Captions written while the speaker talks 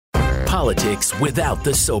politics without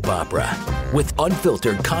the soap opera, with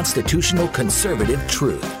unfiltered constitutional conservative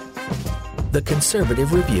truth. The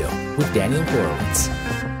Conservative Review with Daniel Horowitz.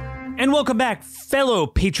 And welcome back, fellow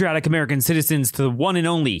patriotic American citizens, to the one and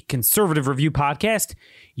only Conservative Review podcast.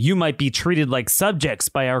 You might be treated like subjects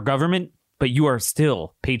by our government, but you are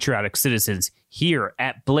still patriotic citizens here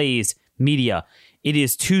at Blaze Media. It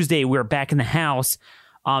is Tuesday. We're back in the house.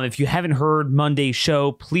 If you haven't heard Monday's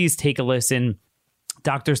show, please take a listen.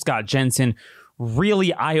 Dr. Scott Jensen,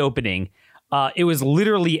 really eye-opening. It was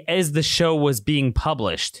literally as the show was being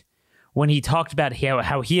published when he talked about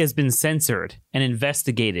how he has been censored and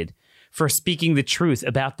investigated for speaking the truth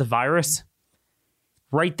about the virus.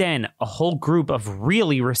 Right then, a whole group of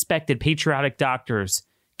really respected patriotic doctors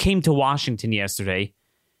came to Washington yesterday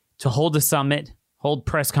to hold a summit, hold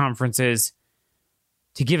press conferences,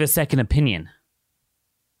 to give a second opinion.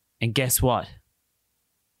 And guess what?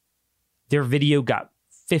 Their video got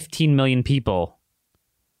 15 million people.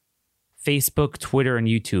 Facebook, Twitter, and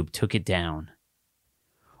YouTube took it down.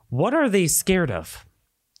 What are they scared of?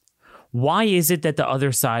 Why is it that the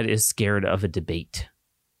other side is scared of a debate?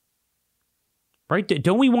 Right?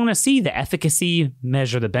 Don't we want to see the efficacy,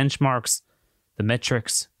 measure the benchmarks, the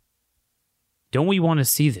metrics? Don't we want to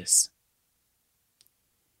see this?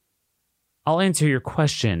 I'll answer your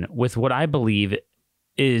question with what I believe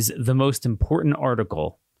is the most important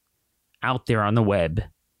article out there on the web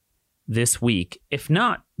this week, if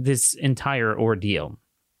not this entire ordeal.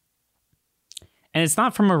 And it's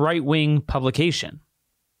not from a right-wing publication.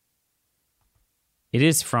 It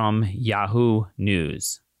is from Yahoo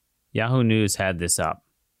News. Yahoo News had this up.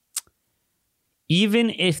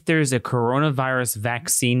 Even if there's a coronavirus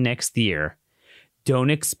vaccine next year,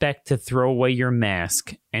 don't expect to throw away your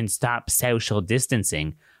mask and stop social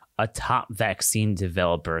distancing, a top vaccine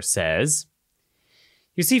developer says.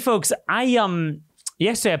 You see, folks,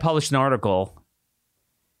 yesterday I published an article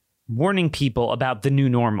warning people about the new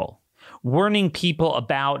normal, warning people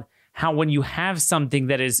about how when you have something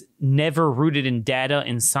that is never rooted in data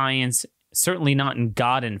and science, certainly not in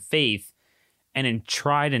God and faith, and in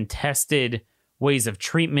tried and tested ways of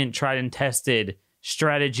treatment, tried and tested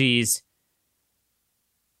strategies,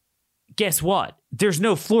 guess what? There's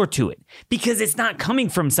no floor to it because it's not coming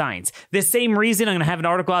from science. The same reason I'm going to have an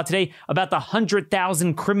article out today about the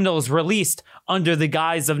 100,000 criminals released under the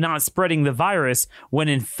guise of not spreading the virus, when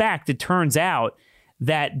in fact it turns out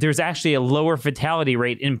that there's actually a lower fatality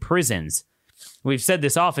rate in prisons. We've said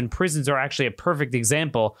this often. Prisons are actually a perfect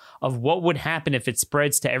example of what would happen if it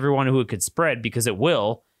spreads to everyone who it could spread, because it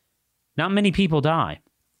will. Not many people die.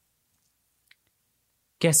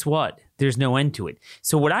 Guess what? There's no end to it.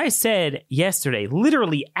 So what I said yesterday,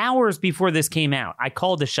 literally hours before this came out, I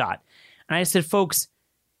called a shot. And I said, folks,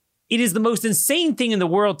 it is the most insane thing in the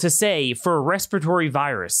world to say for a respiratory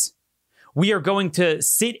virus. We are going to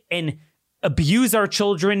sit and abuse our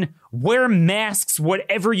children, wear masks,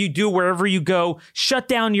 whatever you do, wherever you go, shut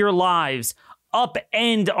down your lives,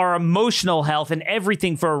 upend our emotional health and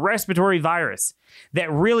everything for a respiratory virus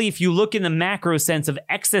that really, if you look in the macro sense of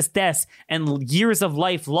excess deaths and years of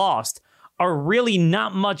life lost, are really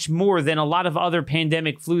not much more than a lot of other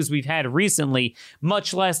pandemic flus we've had recently,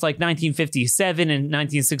 much less like 1957 and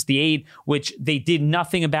 1968, which they did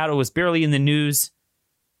nothing about. It was barely in the news.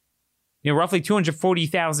 You know, roughly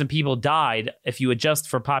 240,000 people died if you adjust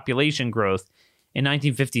for population growth in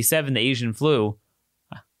 1957, the Asian flu.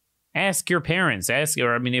 Ask your parents,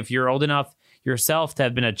 if you're old enough yourself to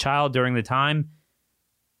have been a child during the time,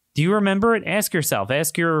 do you remember it? Ask yourself,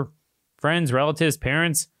 ask your friends, relatives,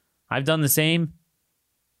 parents. I've done the same.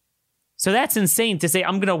 So that's insane to say,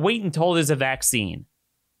 I'm going to wait until there's a vaccine.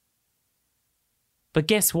 But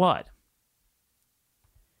guess what?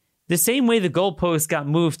 The same way the goalpost got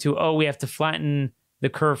moved to, we have to flatten the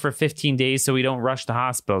curve for 15 days so we don't rush to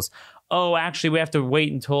hospitals. Actually, we have to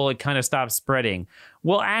wait until it kind of stops spreading.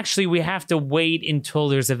 Well, actually, we have to wait until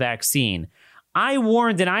there's a vaccine. I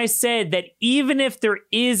warned and I said that even if there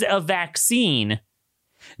is a vaccine,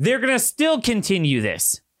 they're going to still continue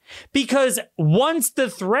this. Because once the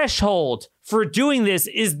threshold for doing this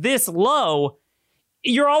is this low,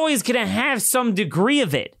 you're always going to have some degree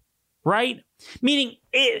of it, right? Meaning,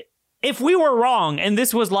 if we were wrong and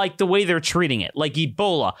this was like the way they're treating it, like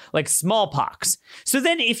Ebola, like smallpox, so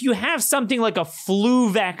then if you have something like a flu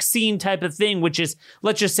vaccine type of thing, which is,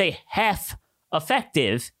 let's just say, half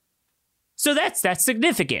effective, so that's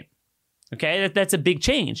significant, okay? That's a big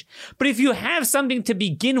change. But if you have something to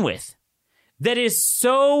begin with that is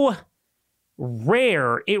so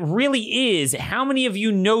rare, it really is, how many of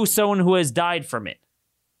you know someone who has died from it?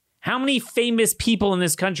 How many famous people in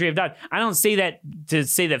this country have died? I don't say that to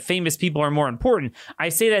say that famous people are more important. I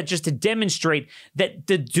say that just to demonstrate that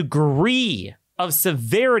the degree of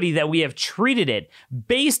severity that we have treated it,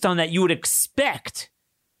 based on that, you would expect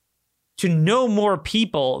to know more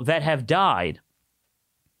people that have died.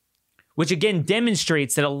 Which again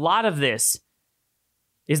demonstrates that a lot of this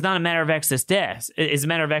is not a matter of excess deaths. It's a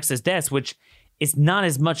matter of excess deaths, which is not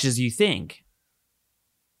as much as you think.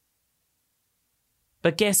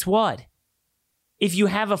 But guess what? If you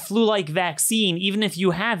have a flu-like vaccine, even if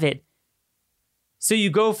you have it, so you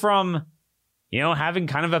go from, having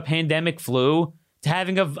kind of a pandemic flu to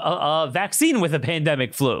having a vaccine with a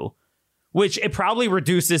pandemic flu, which it probably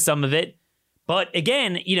reduces some of it. But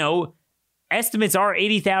again, estimates are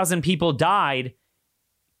 80,000 people died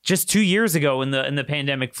just 2 years ago in the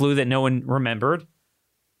pandemic flu that no one remembered.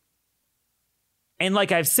 And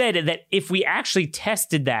like I've said, that if we actually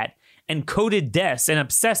tested that and coded deaths and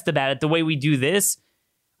obsessed about it the way we do this,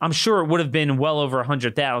 I'm sure it would have been well over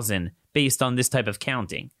 100,000 based on this type of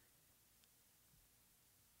counting.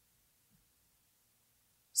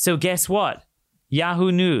 So guess what?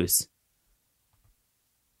 Yahoo News.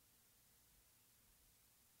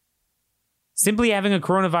 Simply having a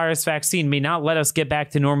coronavirus vaccine may not let us get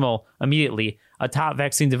back to normal immediately, a top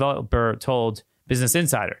vaccine developer told Business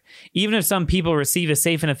Insider. Even if some people receive a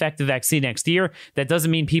safe and effective vaccine next year, that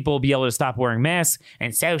doesn't mean people will be able to stop wearing masks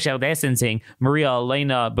and social distancing, Maria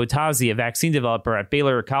Elena Bottazzi, a vaccine developer at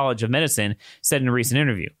Baylor College of Medicine, said in a recent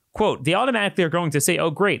interview. Quote, they automatically are going to say, oh,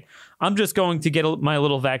 great, I'm just going to get my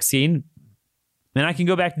little vaccine, and I can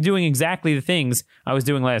go back to doing exactly the things I was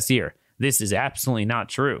doing last year. This is absolutely not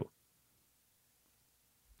true.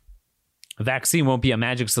 A vaccine won't be a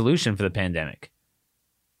magic solution for the pandemic.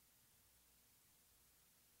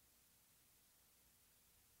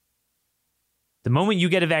 The moment you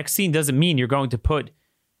get a vaccine doesn't mean you're going to put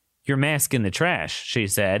your mask in the trash, she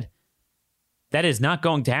said. That is not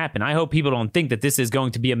going to happen. I hope people don't think that this is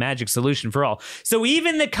going to be a magic solution for all. So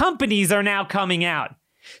even the companies are now coming out.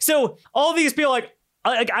 So all these people,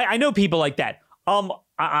 I know people like that.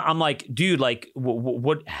 I'm like, dude, like,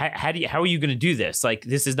 what? How are you going to do this? Like,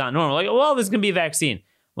 this is not normal. Like, well, there's going to be a vaccine.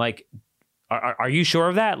 Like, are you sure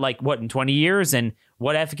of that? Like, what, in 20 years? And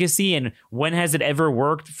what efficacy? And when has it ever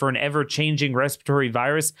worked for an ever-changing respiratory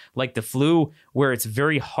virus like the flu, where it's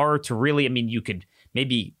very hard to really, you could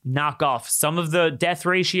maybe knock off some of the death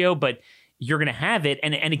ratio, but you're going to have it.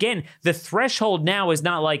 And again, the threshold now is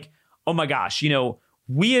not like, oh my gosh,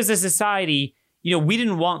 we as a society, we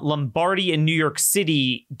didn't want Lombardy and New York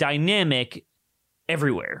City dynamic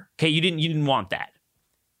everywhere. Okay, you didn't want that.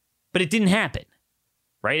 But it didn't happen.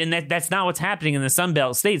 Right? And that's not what's happening in the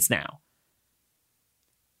Sunbelt states now.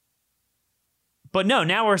 But no,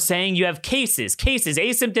 now we're saying you have cases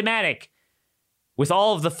asymptomatic with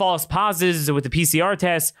all of the false positives with the PCR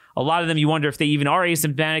tests. A lot of them, you wonder if they even are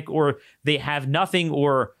asymptomatic or they have nothing,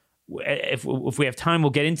 or if we have time,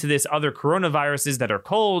 we'll get into this, other coronaviruses that are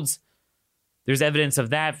colds. There's evidence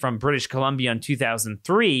of that from British Columbia in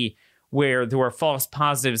 2003, where there were false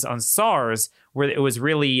positives on SARS, where it was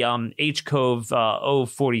really HCOV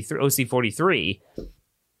OC43,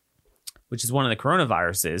 which is one of the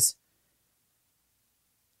coronaviruses.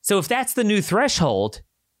 So if that's the new threshold,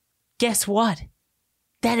 guess what?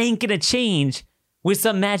 That ain't going to change with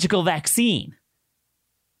some magical vaccine.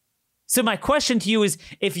 So my question to you is,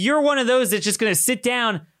 if you're one of those that's just going to sit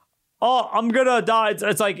down, oh, I'm going to die.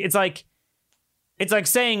 It's like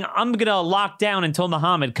saying, I'm going to lock down until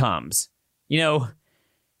Muhammad comes. It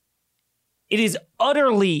is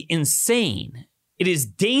utterly insane. It is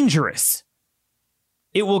dangerous.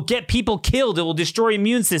 It will get people killed. It will destroy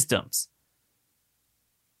immune systems.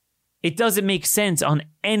 It doesn't make sense on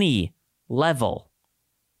any level.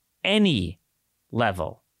 Any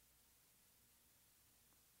level.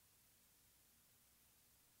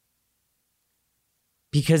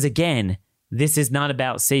 Because again, this is not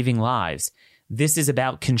about saving lives. This is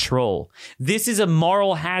about control. This is a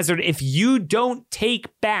moral hazard. If you don't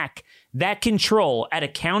take back that control at a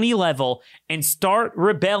county level and start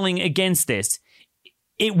rebelling against this,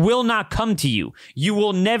 it will not come to you. You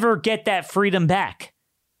will never get that freedom back.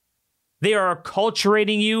 They are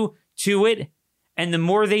acculturating you to it. And the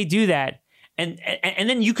more they do that, and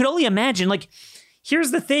then you could only imagine, like,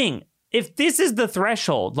 here's the thing. If this is the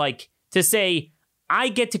threshold, like, to say, I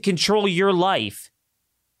get to control your life,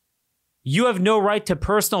 you have no right to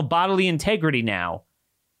personal bodily integrity now.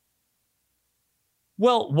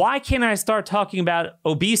 Well, why can't I start talking about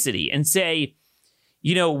obesity and say,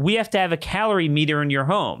 we have to have a calorie meter in your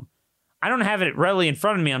home? I don't have it readily in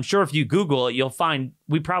front of me. I'm sure if you Google it, you'll find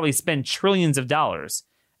we probably spend trillions of dollars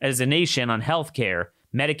as a nation on healthcare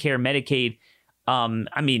Medicare, Medicaid.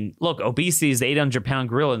 I mean, look, obesity is the 800-pound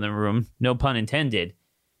gorilla in the room, no pun intended.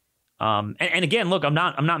 And again, look, I'm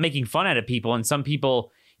not making fun out of people. And some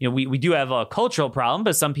people, we do have a cultural problem,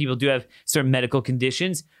 but some people do have certain medical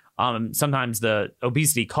conditions. Sometimes the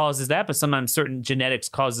obesity causes that, but sometimes certain genetics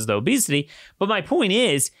causes the obesity. But my point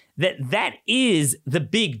is that is the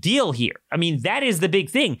big deal here. I mean, that is the big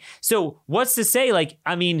thing. So what's to say,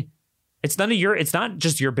 it's not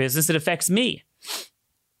just your business. It affects me.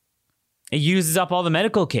 It uses up all the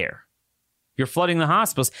medical care. You're flooding the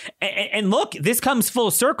hospitals. And look, this comes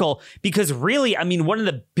full circle because really, one of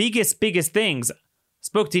the biggest things, I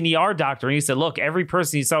spoke to an ER doctor and he said, look, every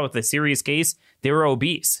person you saw with a serious case, they were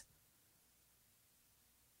obese.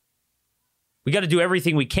 We got to do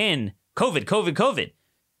everything we can. COVID.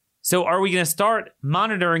 So are we going to start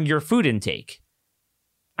monitoring your food intake?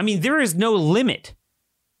 There is no limit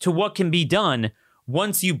to what can be done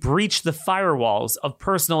once you breach the firewalls of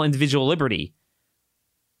personal individual liberty.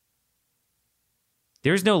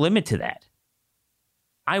 There's no limit to that.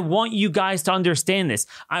 I want you guys to understand this.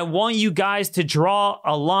 I want you guys to draw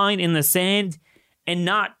a line in the sand and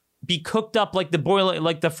not be cooked up like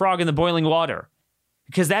the frog in the boiling water,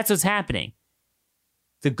 because that's what's happening.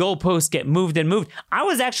 The goalposts get moved and moved. I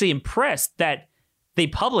was actually impressed that they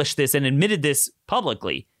published this and admitted this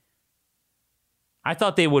publicly. I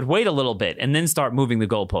thought they would wait a little bit and then start moving the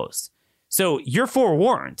goalposts. So you're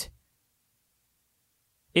forewarned.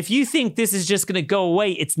 If you think this is just going to go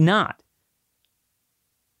away, it's not.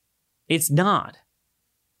 It's not.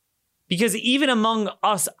 Because even among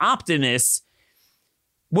us optimists,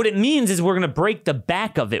 what it means is we're going to break the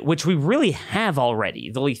back of it, which we really have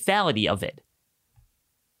already, the lethality of it.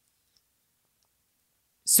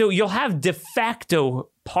 So you'll have de facto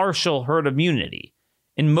partial herd immunity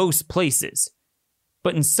in most places.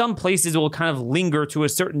 But in some places, it will kind of linger to a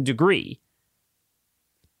certain degree.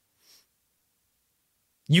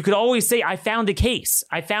 You could always say, I found a case.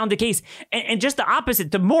 And just the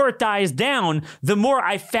opposite, the more it dies down, the more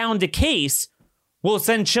I found a case will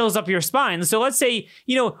send chills up your spine. So let's say,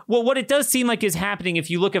 what it does seem like is happening if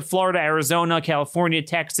you look at Florida, Arizona, California,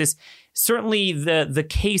 Texas, certainly the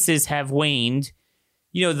cases have waned.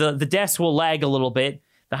 The deaths will lag a little bit.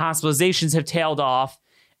 The hospitalizations have tailed off.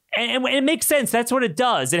 And it makes sense. That's what it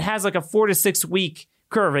does. It has like a 4 to 6 week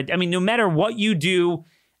curve. No matter what you do,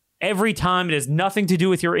 every time it has nothing to do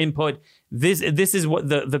with your input. This is what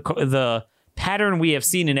the pattern we have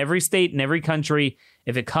seen in every state, in every country.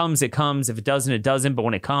 If it comes, it comes. If it doesn't, it doesn't. But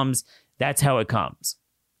when it comes, that's how it comes.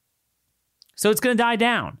 So it's going to die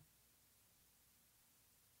down.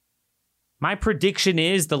 My prediction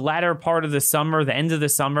is the latter part of the summer, the end of the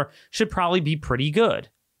summer, should probably be pretty good.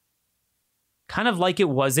 Kind of like it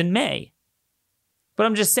was in May. But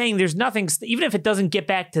I'm just saying there's nothing, even if it doesn't get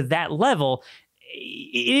back to that level,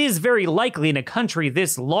 it is very likely in a country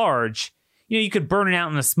this large, you could burn it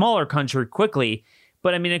out in a smaller country quickly.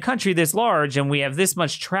 But a country this large and we have this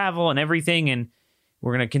much travel and everything, and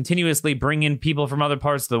we're going to continuously bring in people from other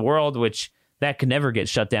parts of the world, which that could never get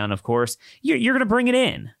shut down, of course. You're going to bring it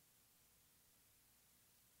in.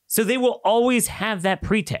 So they will always have that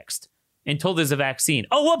pretext until there's a vaccine.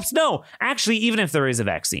 Oh, whoops, no. Actually, even if there is a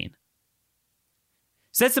vaccine.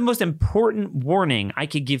 So that's the most important warning I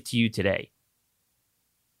could give to you today.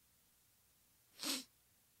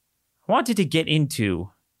 I wanted to get into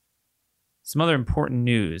some other important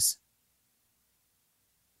news.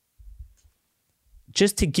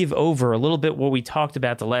 Just to give over a little bit what we talked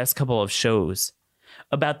about the last couple of shows.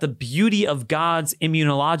 About the beauty of God's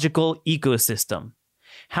immunological ecosystem.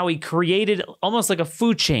 How he created almost like a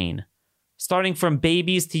food chain, starting from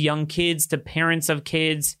babies to young kids to parents of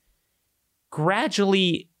kids,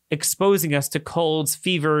 gradually exposing us to colds,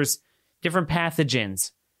 fevers, different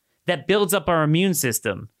pathogens that builds up our immune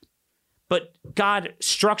system. But God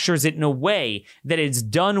structures it in a way that it's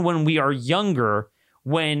done when we are younger,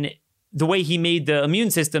 when the way he made the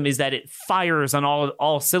immune system is that it fires on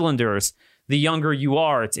all cylinders. The younger you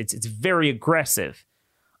are, it's very aggressive.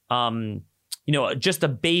 Just a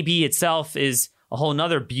baby itself is a whole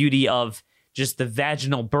nother beauty of just the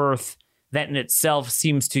vaginal birth that in itself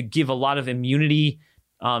seems to give a lot of immunity.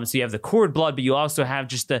 So you have the cord blood, but you also have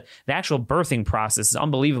just the actual birthing process is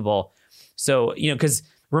unbelievable. So, because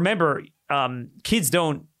remember, kids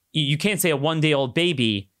you can't say a 1-day-old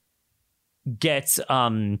baby gets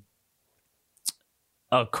a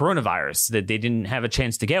coronavirus, that they didn't have a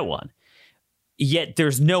chance to get one. Yet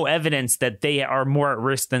there's no evidence that they are more at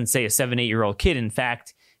risk than, say, a 7-8-year-old kid. In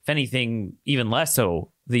fact, if anything, even less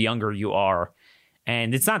so the younger you are.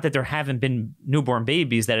 And it's not that there haven't been newborn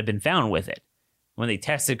babies that have been found with it. When they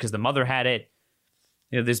tested because the mother had it,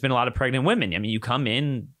 there's been a lot of pregnant women. I mean, you come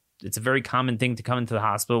in, it's a very common thing to come into the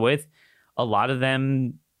hospital with. A lot of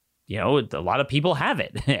them, a lot of people have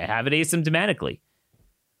it, have it asymptomatically.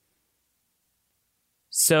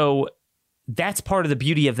 So that's part of the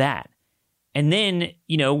beauty of that. And then,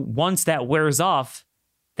 once that wears off,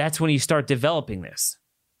 that's when you start developing this.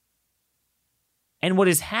 And what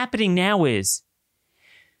is happening now is,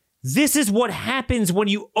 this is what happens when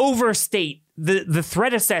you overstate the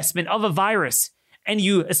threat assessment of a virus. And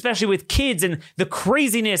you, especially with kids and the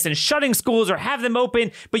craziness and shutting schools or have them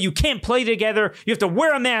open, but you can't play together. You have to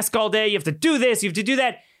wear a mask all day. You have to do this. You have to do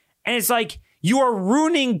that. And it's like you are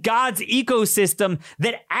ruining God's ecosystem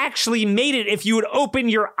that actually made it. If you would open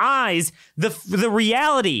your eyes, the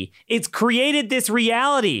reality, it's created this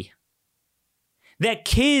reality that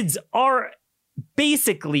kids are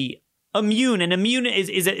basically immune. And immune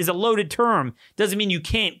is a loaded term. Doesn't mean you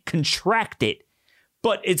can't contract it.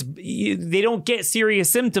 But they don't get serious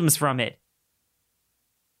symptoms from it.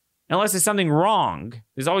 Unless there's something wrong.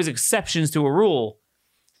 There's always exceptions to a rule.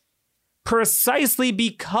 Precisely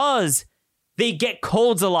because they get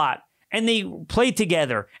colds a lot. And they play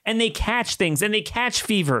together. And they catch things. And they catch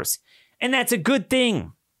fevers. And that's a good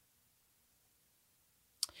thing.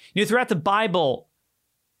 Throughout the Bible,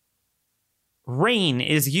 rain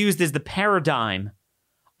is used as the paradigm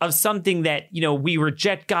of something that, we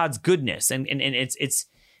reject God's goodness. And it's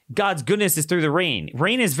God's goodness is through the rain.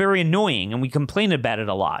 Rain is very annoying, and we complain about it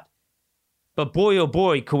a lot. But boy, oh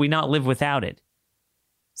boy, could we not live without it.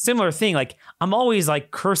 Similar thing, like, I'm always,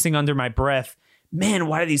 cursing under my breath. Man,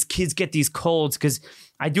 why do these kids get these colds? Because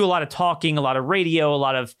I do a lot of talking, a lot of radio, a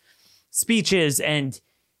lot of speeches, and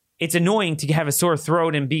it's annoying to have a sore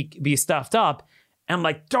throat and be stuffed up. And I'm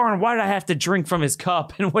like, darn, why did I have to drink from his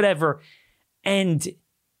cup and whatever? And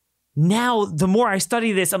now, the more I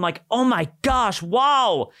study this, I'm like, oh my gosh,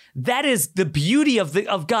 wow, that is the beauty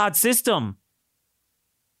of God's system.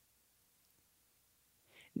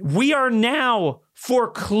 We are now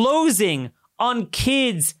foreclosing on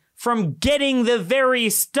kids from getting the very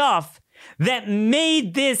stuff that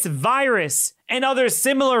made this virus and other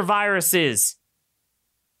similar viruses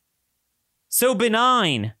so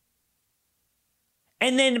benign.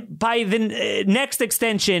 And then by the next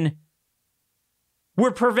extension,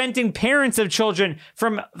 we're preventing parents of children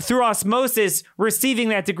from, through osmosis, receiving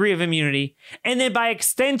that degree of immunity. And then by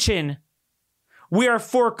extension, we are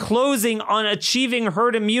foreclosing on achieving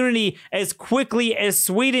herd immunity as quickly as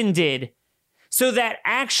Sweden did. So that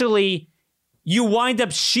actually you wind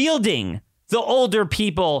up shielding the older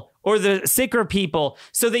people or the sicker people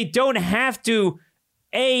so they don't have to,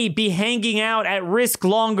 A, be hanging out at risk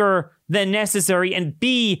longer than necessary, and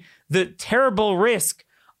B, the terrible risk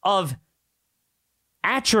of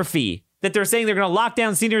atrophy that they're saying they're going to lock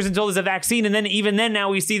down seniors until there's a vaccine. And then even then now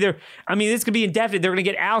we see this could be indefinite. They're going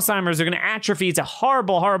to get Alzheimer's. They're going to atrophy. It's a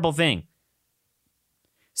horrible, horrible thing.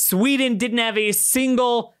 Sweden didn't have a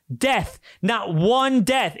single death, not one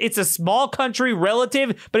death. It's a small country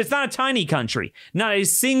relative, but it's not a tiny country. Not a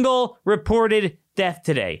single reported death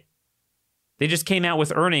today. They just came out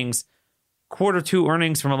with earnings, Q2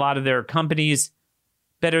 earnings from a lot of their companies,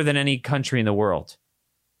 better than any country in the world.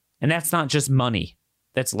 And that's not just money.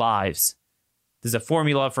 That's lives. There's a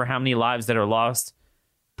formula for how many lives that are lost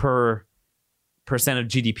per percent of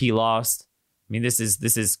GDP lost. I mean, this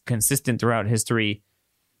is consistent throughout history.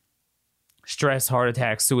 Stress, heart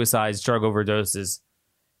attacks, suicides, drug overdoses,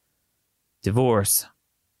 divorce.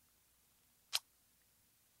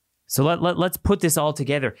 So let's put this all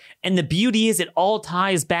together. And the beauty is it all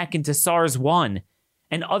ties back into SARS-1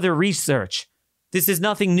 and other research. This is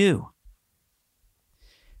nothing new.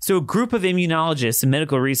 So a group of immunologists and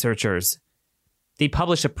medical researchers, they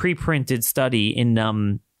published a pre-printed study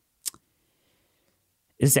in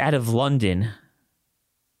it's out of London.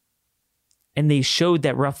 And they showed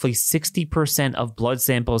that roughly 60% of blood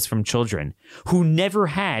samples from children who never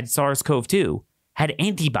had SARS-CoV-2 had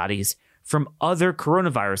antibodies from other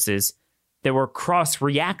coronaviruses that were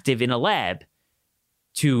cross-reactive in a lab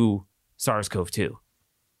to SARS-CoV-2.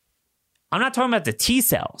 I'm not talking about the T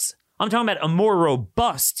cells. I'm talking about a more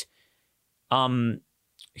robust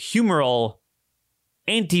humoral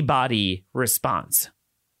antibody response.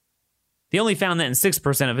 They only found that in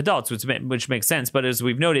 6% of adults, which makes sense. But as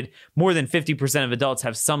we've noted, more than 50% of adults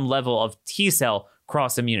have some level of T cell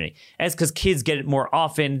cross immunity. That's because kids get it more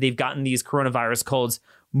often. They've gotten these coronavirus colds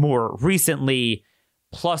more recently,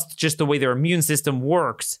 plus just the way their immune system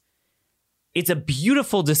works. It's a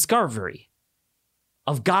beautiful discovery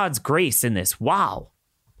of God's grace in this. Wow.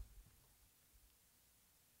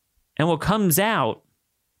 And what comes out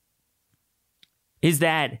is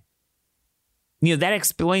that That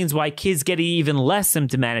explains why kids get it even less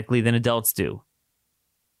symptomatically than adults do.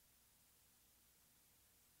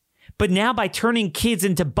 But now by turning kids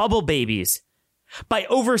into bubble babies, by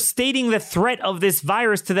overstating the threat of this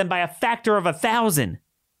virus to them by a factor of 1,000,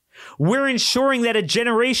 we're ensuring that a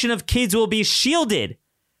generation of kids will be shielded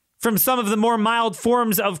from some of the more mild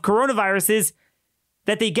forms of coronaviruses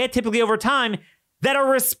that they get typically over time that are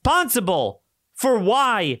responsible for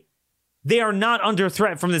why they are not under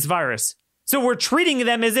threat from this virus. So we're treating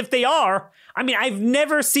them as if they are. I mean, I've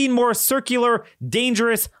never seen more circular,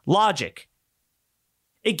 dangerous logic.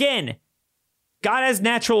 Again, God has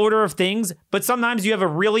natural order of things, but sometimes you have a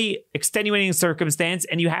really extenuating circumstance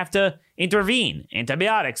and you have to intervene.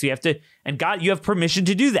 Antibiotics, you have permission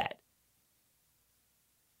to do that.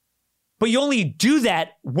 But you only do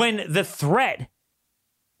that when the threat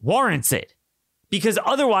warrants it, because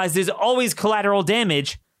otherwise there's always collateral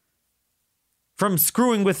damage from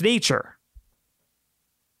screwing with nature.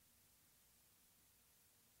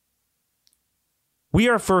 We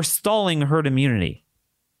are forestalling herd immunity.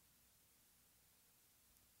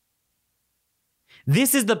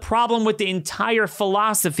 This is the problem with the entire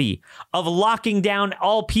philosophy of locking down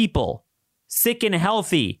all people, sick and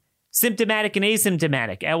healthy, symptomatic and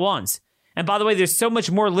asymptomatic at once. And by the way, there's so much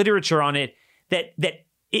more literature on it that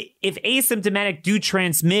if asymptomatic do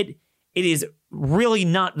transmit, it is really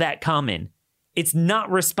not that common. It's not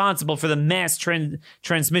responsible for the mass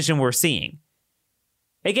transmission we're seeing.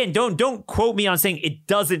 Again, don't quote me on saying it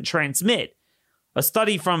doesn't transmit. A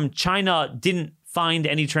study from China didn't find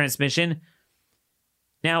any transmission.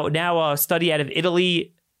 Now a study out of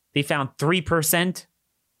Italy, they found 3%.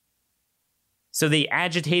 So they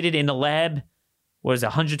agitated in the lab,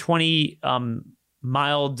 120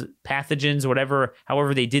 mild pathogens, whatever,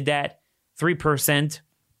 however they did that. 3%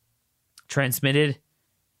 transmitted.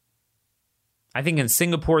 I think in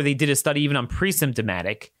Singapore, they did a study even on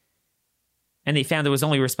pre-symptomatic, and they found it was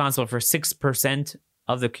only responsible for 6%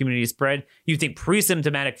 of the community spread. You think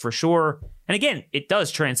pre-symptomatic for sure. And again, it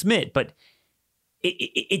does transmit, but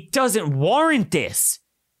it doesn't warrant this.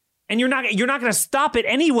 And you're not going to stop it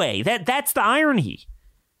anyway. That's the irony.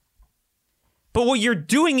 But what you're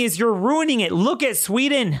doing is you're ruining it. Look at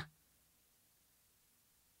Sweden.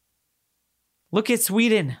 Look at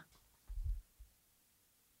Sweden.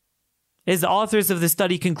 As the authors of the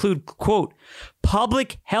study conclude, quote,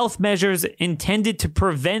 public health measures intended to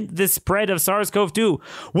prevent the spread of SARS-CoV-2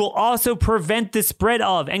 will also prevent the spread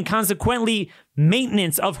of and consequently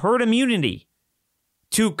maintenance of herd immunity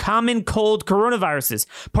to common cold coronaviruses,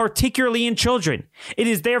 particularly in children. It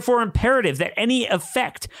is therefore imperative that any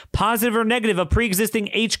effect, positive or negative, of pre-existing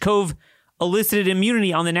HCOV elicited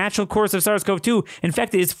immunity on the natural course of SARS-CoV-2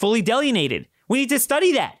 infected is fully delineated. We need to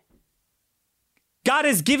study that. God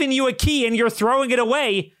has given you a key and you're throwing it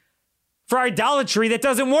away for idolatry that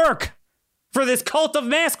doesn't work, for this cult of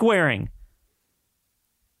mask wearing.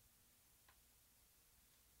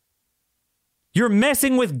 You're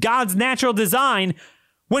messing with God's natural design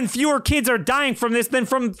when fewer kids are dying from this than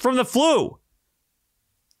from the flu.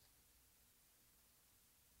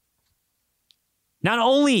 Not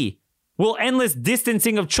only will endless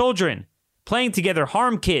distancing of children playing together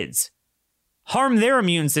harm kids, harm their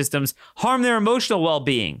immune systems, harm their emotional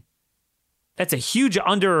well-being. That's a huge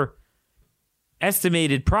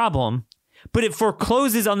underestimated problem, but it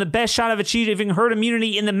forecloses on the best shot of achieving herd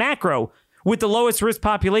immunity in the macro with the lowest risk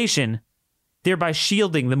population, thereby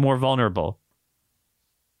shielding the more vulnerable.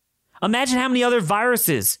 Imagine how many other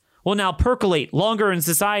viruses will now percolate longer in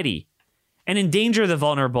society and endanger the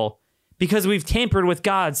vulnerable because we've tampered with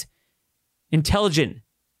God's intelligent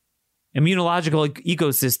immunological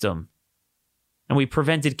ecosystem and we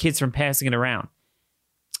prevented kids from passing it around.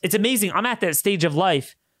 It's amazing. I'm at that stage of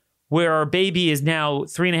life where our baby is now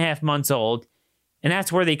 3.5 months old, and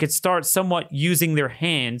that's where they could start somewhat using their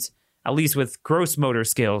hands, at least with gross motor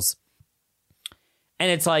skills. And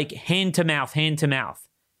it's like hand to mouth, hand to mouth.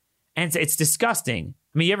 And it's disgusting.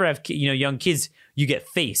 I mean, you ever have young kids, you get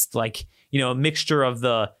faced, like, a mixture of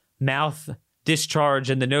the mouth discharge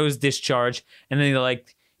and the nose discharge. And then they're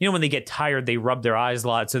like, when they get tired, they rub their eyes a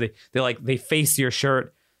lot. So they face your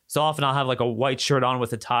shirt. So often I'll have like a white shirt on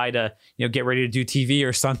with a tie to, get ready to do TV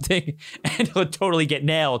or something. And it'll totally get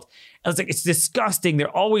nailed. I was like, it's disgusting. They're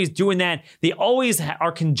always doing that. They always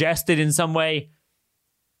are congested in some way.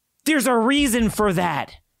 There's a reason for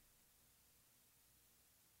that.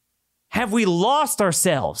 Have we lost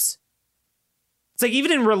ourselves? It's like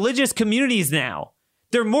even in religious communities now,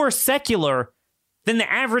 they're more secular than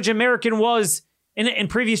the average American was in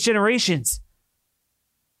previous generations.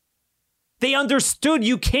 They understood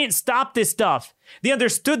you can't stop this stuff. They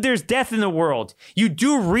understood there's death in the world. You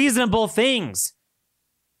do reasonable things.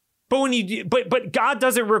 But God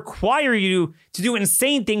doesn't require you to do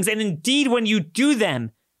insane things. And indeed, when you do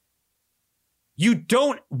them, you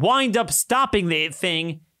don't wind up stopping the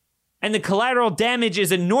thing. And the collateral damage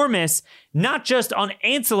is enormous, not just on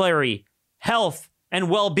ancillary health and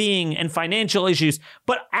well-being and financial issues,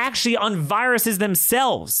 but actually on viruses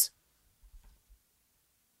themselves.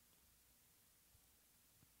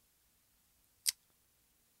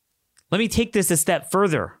 Let me take this a step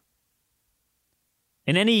further.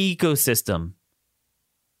 In any ecosystem,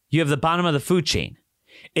 you have the bottom of the food chain.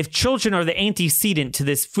 If children are the antecedent to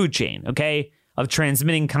this food chain, okay, of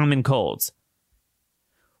transmitting common colds,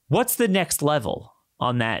 what's the next level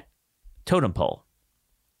on that totem pole?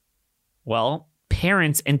 Well,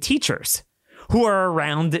 parents and teachers who are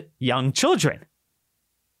around young children.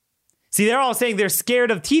 See, they're all saying they're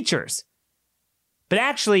scared of teachers. But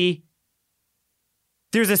actually,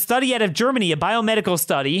 there's a study out of Germany, a biomedical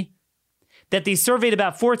study, that they surveyed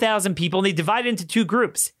about 4,000 people, and they divided into two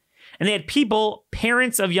groups. And they had people,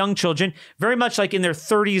 parents of young children, very much like in their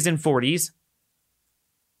 30s and 40s.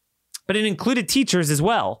 But it included teachers as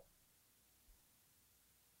well.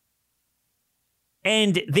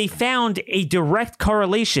 And they found a direct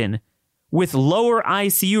correlation with lower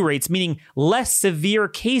ICU rates, meaning less severe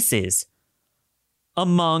cases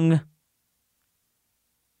among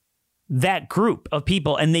that group of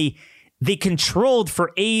people. And they controlled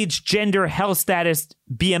for age, gender, health status,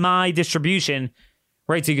 BMI distribution,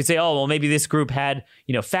 right? So you could say, oh, well, maybe this group had,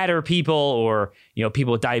 fatter people or,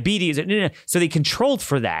 people with diabetes. So they controlled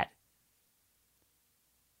for that.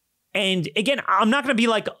 And again, I'm not going to be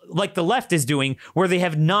like the left is doing, where they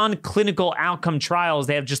have non-clinical outcome trials.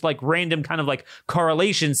 They have just like random kind of like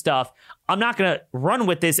correlation stuff. I'm not going to run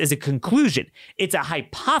with this as a conclusion. It's a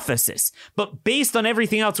hypothesis. But based on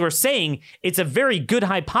everything else we're saying, it's a very good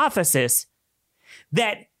hypothesis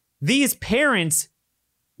that these parents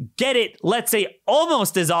get it, let's say,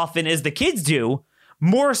 almost as often as the kids do,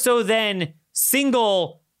 more so than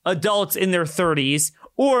single adults in their 30s,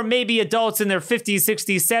 or maybe adults in their 50s,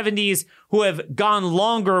 60s, 70s who have gone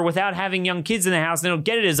longer without having young kids in the house and they don't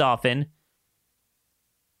get it as often.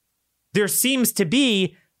 There seems to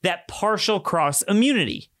be that partial cross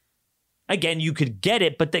immunity. Again, you could get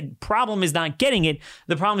it, but the problem is not getting it.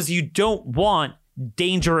 The problem is you don't want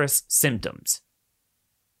dangerous symptoms.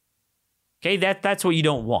 Okay, that's what you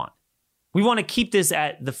don't want. We want to keep this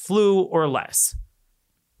at the flu or less.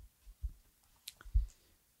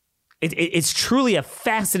 It's truly a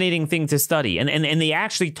fascinating thing to study. And they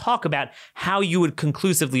actually talk about how you would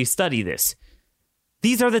conclusively study this.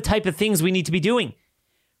 These are the type of things we need to be doing.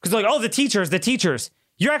 Because the teachers.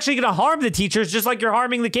 You're actually going to harm the teachers just like you're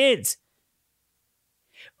harming the kids.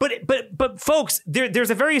 But folks, there's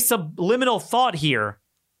a very subliminal thought here.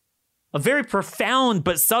 A very profound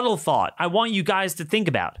but subtle thought I want you guys to think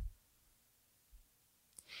about.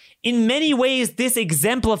 In many ways, this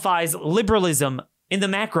exemplifies liberalism in the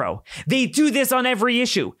macro. They do this on every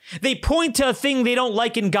issue. They point to a thing they don't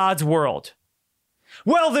like in God's world.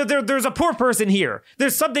 Well, there's a poor person here.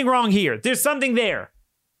 There's something wrong here. There's something there.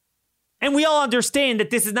 And we all understand that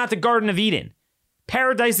this is not the Garden of Eden.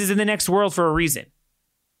 Paradise is in the next world for a reason.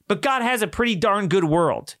 But God has a pretty darn good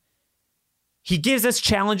world. He gives us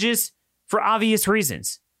challenges for obvious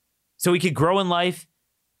reasons. So we could grow in life,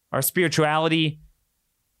 our spirituality,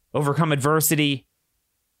 overcome adversity.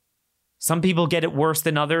 Some people get it worse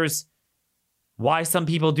than others. Why some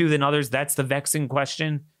people do than others, that's the vexing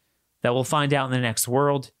question that we'll find out in the next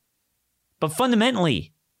world. But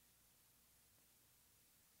fundamentally,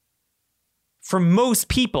 for most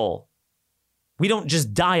people, we don't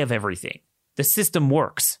just die of everything. The system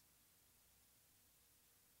works.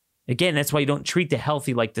 Again, that's why you don't treat the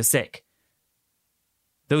healthy like the sick.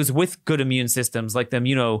 Those with good immune systems, like the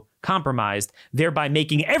immunocompromised, thereby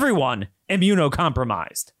making everyone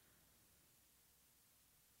immunocompromised.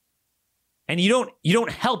 And you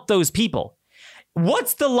don't help those people.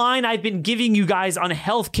 What's the line I've been giving you guys on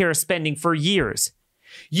healthcare spending for years?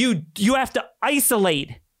 You have to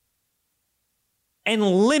isolate and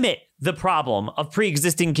limit the problem of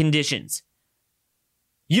pre-existing conditions.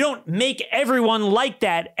 You don't make everyone like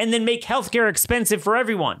that and then make healthcare expensive for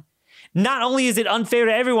everyone. Not only is it unfair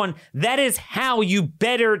to everyone, that is how you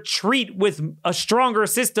better treat with a stronger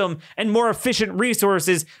system and more efficient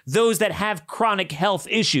resources those that have chronic health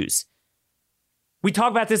issues. We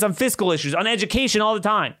talk about this on fiscal issues, on education all the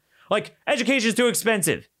time. Like, education is too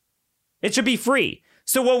expensive. It should be free.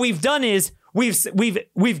 So what we've done is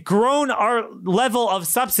we've grown our level of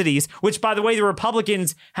subsidies, which, by the way, the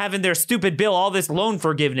Republicans have in their stupid bill, all this loan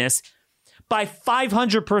forgiveness. by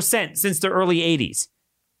 500% since the early 80s.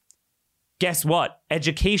 Guess what?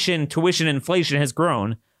 Education, tuition, inflation has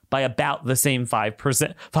grown by about the same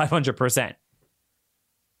 500%.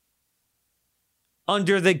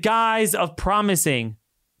 Under the guise of promising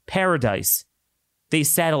paradise, they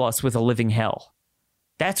saddle us with a living hell.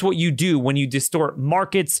 That's what you do when you distort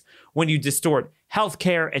markets, when you distort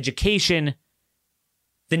healthcare, education,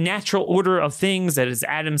 the natural order of things that, as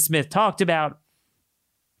Adam Smith talked about.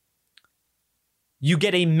 You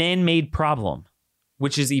get a man-made problem,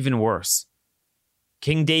 which is even worse.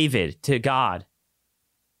 King David to God,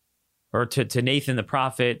 or to Nathan the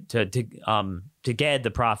prophet, to Gad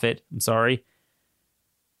the prophet,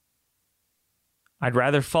 I'd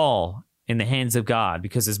rather fall in the hands of God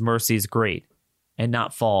because his mercy is great and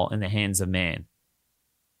not fall in the hands of man.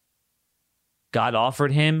 God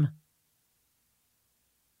offered him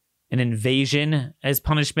an invasion as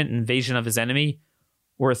punishment, an invasion of his enemy,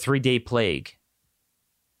 or a 3-day plague.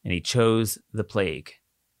 And he chose the plague.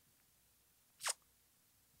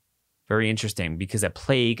 Very interesting, because a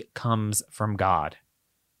plague comes from God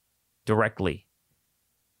directly.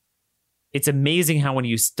 It's amazing how when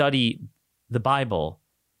you study the Bible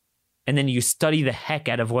and then you study the heck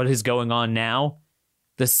out of what is going on now,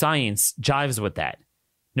 the science jives with that.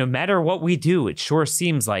 No matter what we do, it sure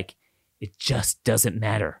seems like it just doesn't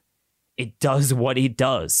matter. It does what it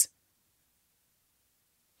does.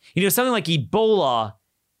 You know, something like Ebola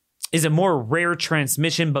is a more rare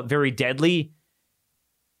transmission, but very deadly.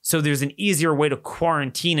 So there's an easier way to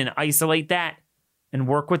quarantine and isolate that and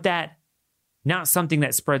work with that. Not something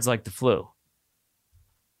that spreads like the flu.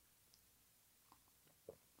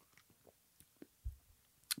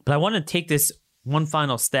 But I want to take this one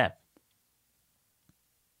final step.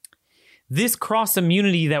 This cross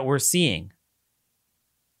immunity that we're seeing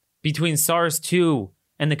between SARS-2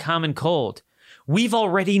 and the common cold, we've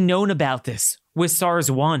already known about this with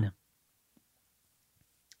SARS-1.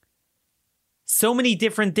 So many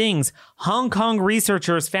different things. Hong Kong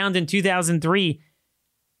researchers found in 2003,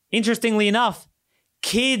 interestingly enough,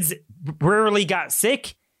 kids rarely got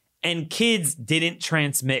sick and kids didn't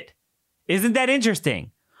transmit. Isn't that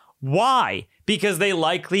interesting? Why? Because they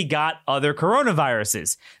likely got other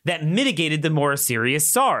coronaviruses that mitigated the more serious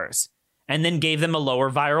SARS and then gave them a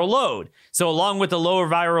lower viral load. So along with the lower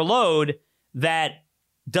viral load that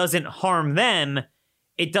doesn't harm them,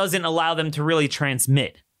 it doesn't allow them to really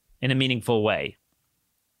transmit in a meaningful way.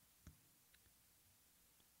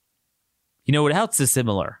 You know what else is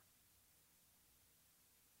similar?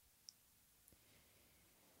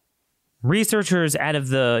 Researchers out of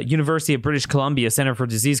the University of British Columbia Center for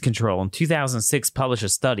Disease Control in 2006 published a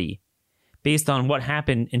study based on what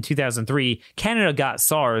happened in 2003. Canada got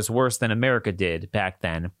SARS worse than America did back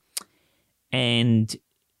then. And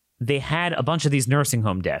they had a bunch of these nursing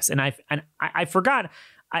home deaths. And I forgot,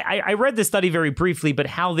 I read the study very briefly, but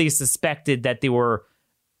how they suspected that they were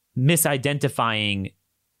misidentifying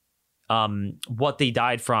what they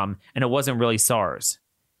died from, and it wasn't really SARS.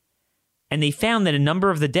 And they found that a number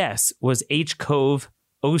of the deaths was H-CoV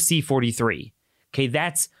OC43. Okay,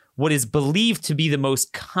 that's what is believed to be the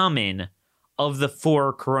most common of the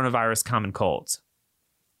 4 coronavirus common colds.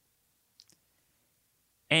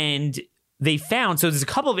 And they found, so there's a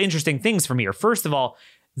couple of interesting things from here. First of all,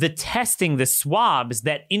 the testing, the swabs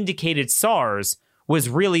that indicated SARS was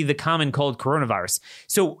really the common cold coronavirus.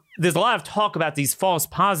 So there's a lot of talk about these false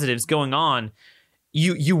positives going on.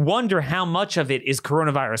 You wonder how much of it is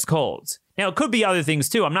coronavirus colds. Now, it could be other things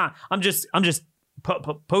too. I'm just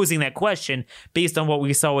posing that question based on what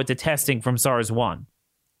we saw with the testing from SARS-1.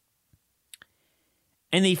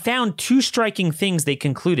 And they found 2 striking things they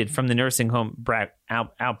concluded from the nursing home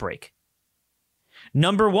outbreak.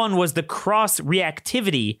 Number 1 was the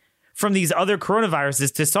cross-reactivity from these other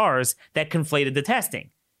coronaviruses to SARS that conflated the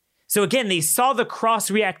testing. So again, they saw the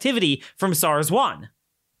cross-reactivity from SARS-1,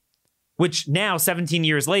 which now, 17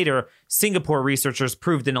 years later, Singapore researchers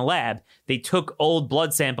proved in a lab. They took old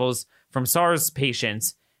blood samples from SARS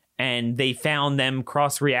patients, and they found them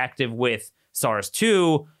cross-reactive with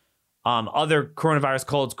SARS-2, other coronavirus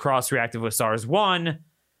colds cross-reactive with SARS-1,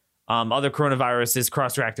 other coronaviruses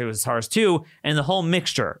cross-reactive with SARS-2, and the whole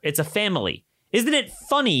mixture. It's a family. Isn't it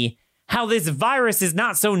funny how this virus is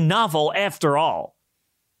not so novel after all?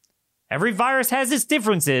 Every virus has its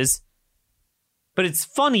differences, but it's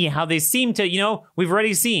funny how they seem to, we've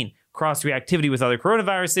already seen cross-reactivity with other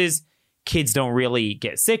coronaviruses. Kids don't really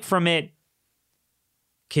get sick from it.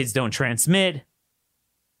 Kids don't transmit.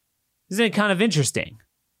 Isn't it kind of interesting?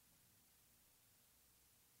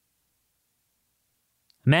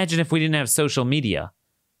 Imagine if we didn't have social media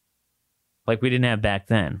like we didn't have back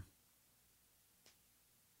then.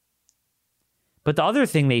 But the other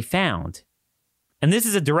thing they found, and this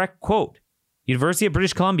is a direct quote, University of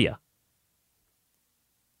British Columbia,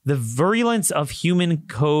 the virulence of human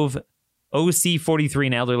cove OC43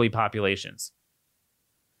 in elderly populations.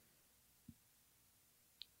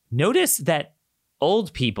 Notice that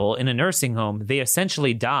old people in a nursing home, they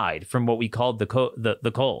essentially died from what we called the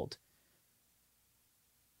cold.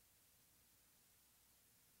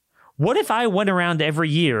 What if I went around every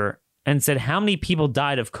year and said how many people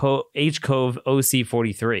died of H-cove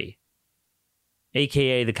OC43,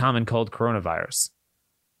 aka the common cold coronavirus,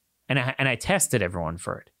 and I tested everyone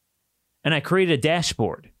for it, and I created a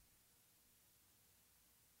dashboard?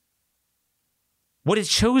 What it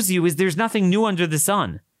shows you is there's nothing new under the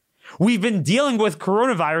sun. We've been dealing with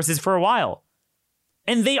coronaviruses for a while,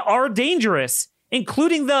 and they are dangerous,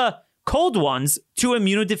 including the cold ones, to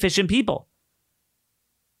immunodeficient people.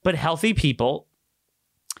 But healthy people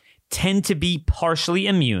tend to be partially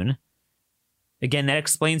immune. Again, that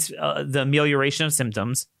explains the amelioration of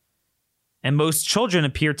symptoms. And most children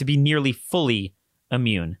appear to be nearly fully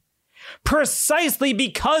immune. Precisely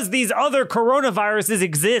because these other coronaviruses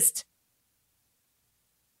exist.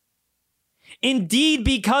 Indeed,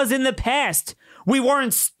 because in the past, we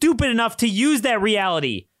weren't stupid enough to use that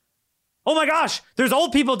reality. Oh my gosh, there's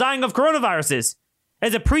old people dying of coronaviruses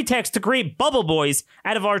as a pretext to create bubble boys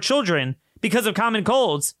out of our children because of common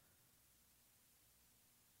colds.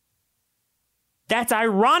 That's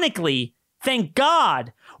ironically, thank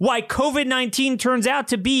God, why COVID-19 turns out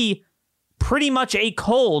to be pretty much a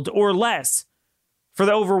cold or less for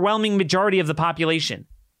the overwhelming majority of the population.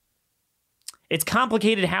 It's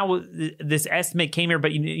complicated how this estimate came here,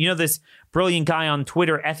 but you know this brilliant guy on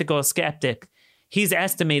Twitter, Ethical Skeptic, he's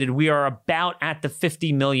estimated we are about at the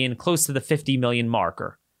 50 million, close to the 50 million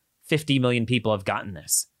marker. 50 million people have gotten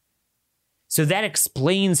this. So that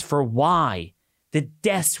explains for why the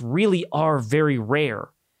deaths really are very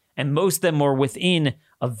rare, and most of them are within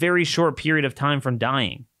a very short period of time from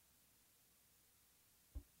dying.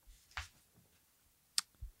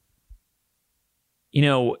 You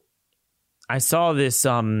know, I saw this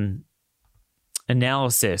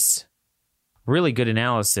analysis, really good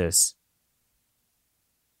analysis,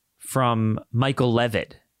 from Michael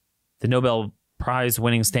Levitt, the Nobel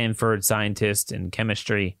Prize-winning Stanford scientist in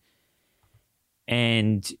chemistry.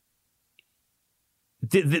 And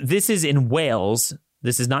this is in Wales.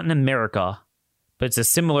 This is not in America, but it's a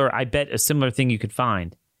similar thing you could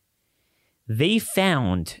find. They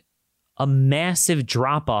found a massive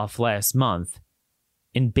drop-off last month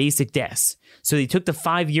in basic deaths. So they took the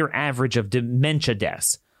 5-year average of dementia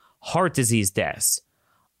deaths, heart disease deaths,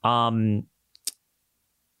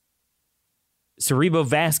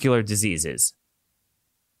 cerebrovascular diseases,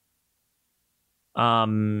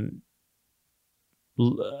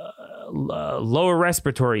 lower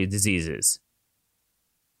respiratory diseases,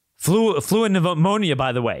 flu and pneumonia,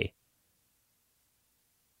 by the way.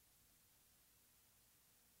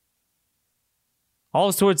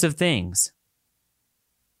 All sorts of things.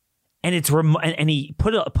 And it's and he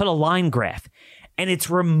put a line graph, and it's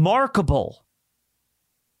remarkable.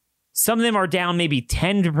 Some of them are down maybe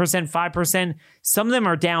 10%, 5%. Some of them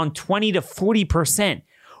are down 20 to 40%.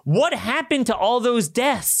 What happened to all those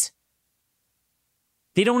deaths?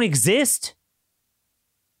 They don't exist.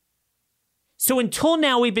 So until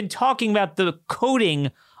now, we've been talking about the coding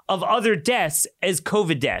of other deaths as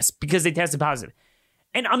COVID deaths because they tested positive.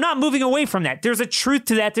 And I'm not moving away from that. There's a truth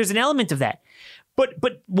to that. There's an element of that. But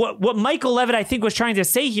what Michael Levitt, I think, was trying to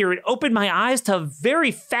say here, it opened my eyes to a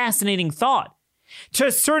very fascinating thought. To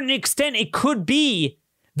a certain extent, it could be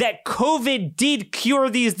that COVID did cure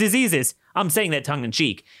these diseases. I'm saying that tongue in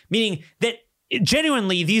cheek, meaning that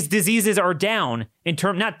genuinely these diseases are down in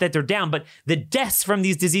terms, not that they're down, but the deaths from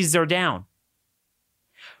these diseases are down.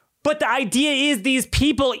 But the idea is these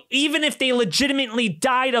people, even if they legitimately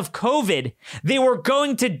died of COVID, they were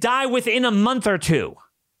going to die within a month or two.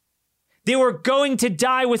 They were going to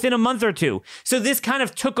die within a month or two. So this kind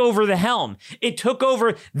of took over the helm. It took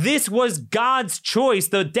over. This was God's choice,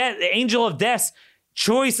 the angel of death's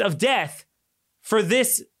choice of death for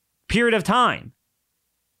this period of time.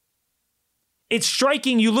 It's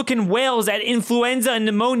striking. You look in Wales at influenza and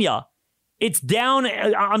pneumonia. It's down.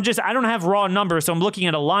 I don't have raw numbers, so I'm looking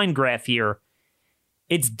at a line graph here.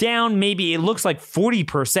 It's down maybe, it looks like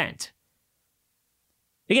 40%.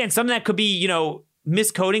 Again, some of that could be,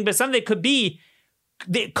 miscoding, but some of it could be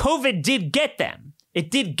that COVID did get them.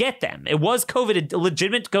 It did get them. It was COVID, a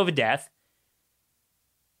legitimate COVID death,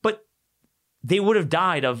 but they would have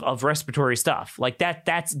died of respiratory stuff. Like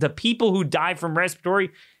that's the people who died from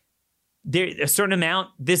respiratory, a certain amount,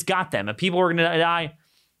 this got them. People were going to die.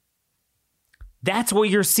 That's what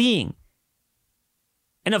you're seeing.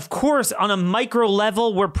 And of course, on a micro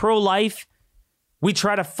level, we're pro-life. We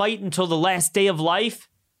try to fight until the last day of life.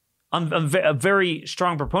 I'm a very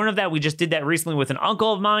strong proponent of that. We just did that recently with an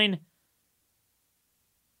uncle of mine.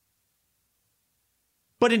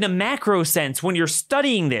 But in a macro sense, when you're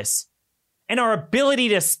studying this and our ability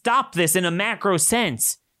to stop this in a macro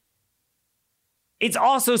sense, it's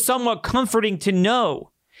also somewhat comforting to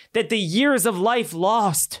know that the years of life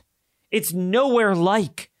lost, it's nowhere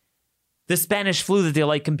like the Spanish flu that they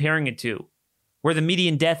like comparing it to, where the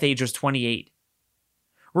median death age was 28.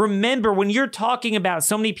 Remember, when you're talking about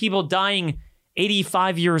so many people dying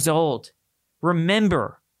 85 years old,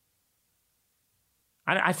 remember,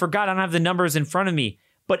 I forgot, I don't have the numbers in front of me,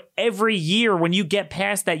 but every year when you get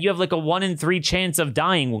past that, you have like a 1 in 3 chance of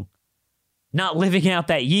dying, not living out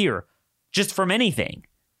that year, just from anything.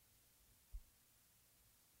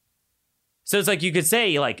 So it's like you could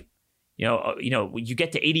say, like, you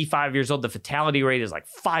get to 85 years old, the fatality rate is like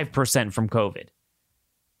 5% from COVID.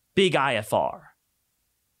 Big IFR.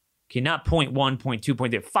 Okay, not 0.1, 0.2,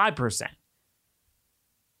 0.3, 5%.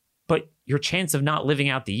 But your chance of not living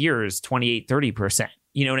out the year is 28, 30%.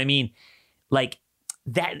 You know what I mean? Like,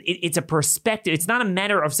 that, it's a perspective. It's not a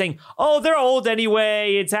matter of saying, oh, they're old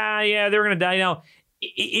anyway. It's, yeah, they're going to die. No,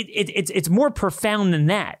 it's more profound than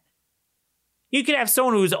that. You could have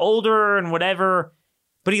someone who's older and whatever,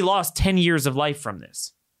 but he lost 10 years of life from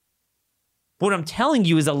this. What I'm telling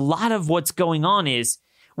you is a lot of what's going on is,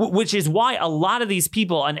 which is why a lot of these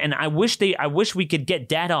people, and I wish we could get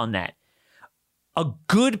data on that. A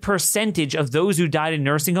good percentage of those who died in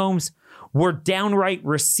nursing homes were downright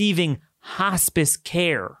receiving hospice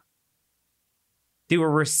care. They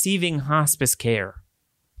were receiving hospice care.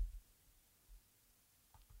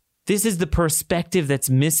 This is the perspective that's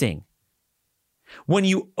missing. When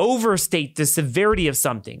you overstate the severity of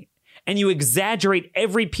something and you exaggerate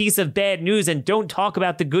every piece of bad news and don't talk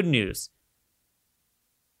about the good news,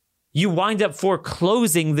 you wind up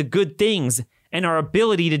foreclosing the good things and our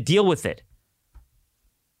ability to deal with it.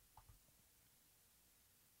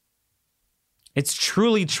 It's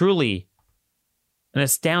truly, truly an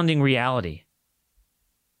astounding reality.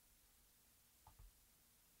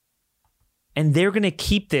 And they're going to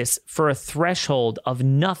keep this for a threshold of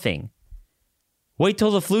nothing. Wait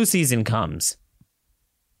till the flu season comes.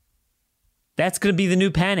 That's going to be the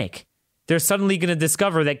new panic. They're suddenly going to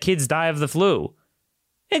discover that kids die of the flu.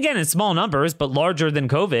 Again, in small numbers, but larger than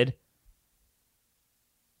COVID.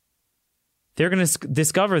 They're going to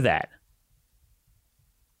discover that.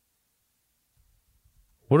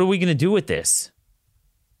 What are we going to do with this?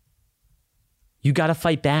 You got to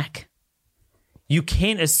fight back. You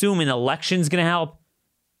can't assume an election's going to help.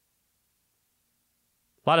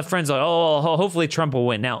 A lot of friends are like, oh, hopefully Trump will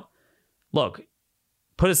win. Now, look,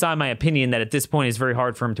 put aside my opinion that at this point it's very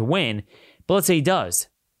hard for him to win, but let's say he does.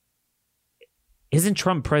 Isn't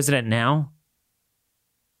Trump president now?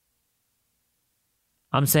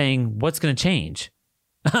 I'm saying, what's going to change?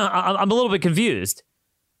 I'm a little bit confused.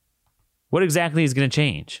 What exactly is going to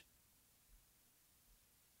change?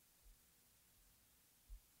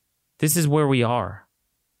 This is where we are.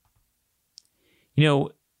 You know,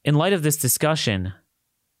 in light of this discussion,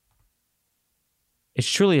 it's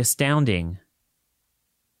truly astounding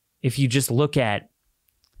if you just look at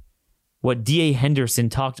what D.A. Henderson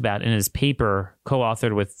talked about in his paper,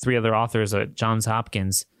 co-authored with 3 other authors at Johns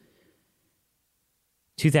Hopkins,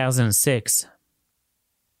 2006.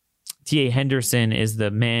 D.A. Henderson is the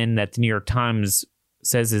man that the New York Times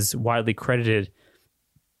says is widely credited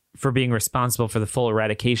for being responsible for the full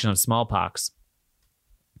eradication of smallpox.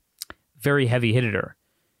 Very heavy hitter.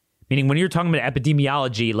 Meaning when you're talking about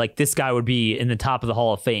epidemiology, like this guy would be in the top of the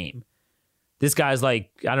Hall of Fame. This guy's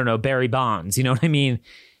like, I don't know, Barry Bonds, you know what I mean?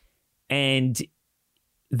 And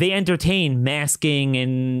they entertain masking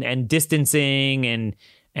and distancing and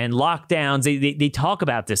lockdowns. They talk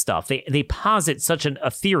about this stuff. They posit such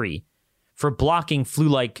a theory for blocking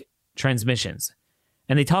flu-like transmissions.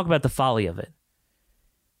 And they talk about the folly of it.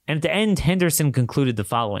 And at the end, Henderson concluded the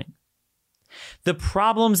following. The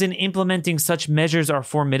problems in implementing such measures are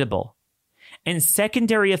formidable, and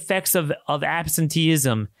secondary effects of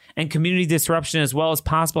absenteeism and community disruption, as well as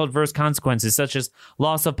possible adverse consequences such as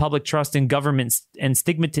loss of public trust in government and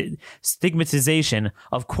stigmatization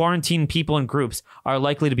of quarantined people and groups, are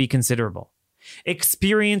likely to be considerable.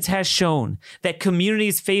 Experience has shown that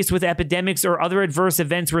communities faced with epidemics or other adverse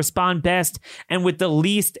events respond best and with the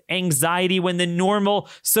least anxiety when the normal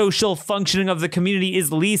social functioning of the community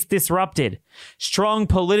is least disrupted. Strong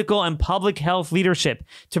political and public health leadership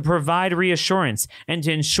to provide reassurance and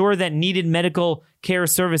to ensure that needed medical care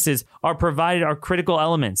services are provided are critical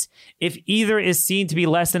elements. If either is seen to be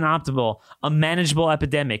less than optimal, a manageable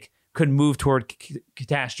epidemic could move toward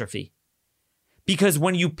catastrophe. Because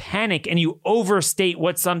when you panic and you overstate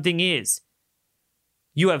what something is,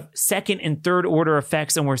 you have second and third order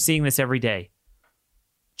effects, and we're seeing this every day.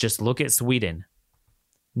 Just look at Sweden.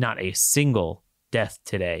 Not a single death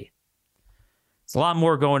today. There's a lot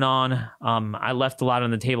more going on. I left a lot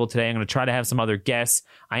on the table today. I'm going to try to have some other guests.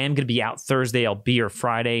 I am going to be out Thursday. I'll be here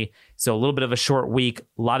Friday. So a little bit of a short week.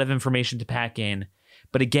 A lot of information to pack in.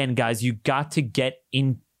 But again, guys, you got to get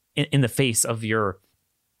in the face of your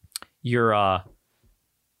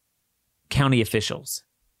county officials.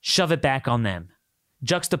 Shove it back on them.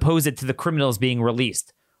 Juxtapose it to the criminals being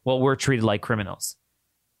released while we're treated like criminals.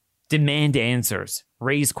 Demand answers.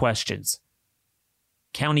 Raise questions.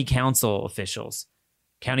 County council officials,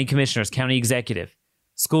 county commissioners, county executive,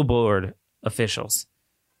 school board officials,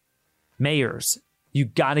 mayors. You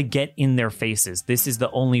got to get in their faces. This is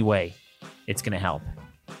the only way it's going to help.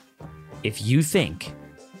 If you think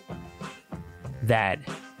that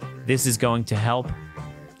this is going to help,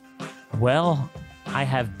 well, I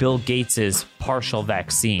have Bill Gates's partial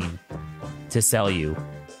vaccine to sell you,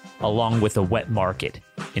 along with a wet market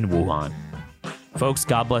in Wuhan. Folks,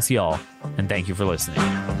 God bless you all, and thank you for listening.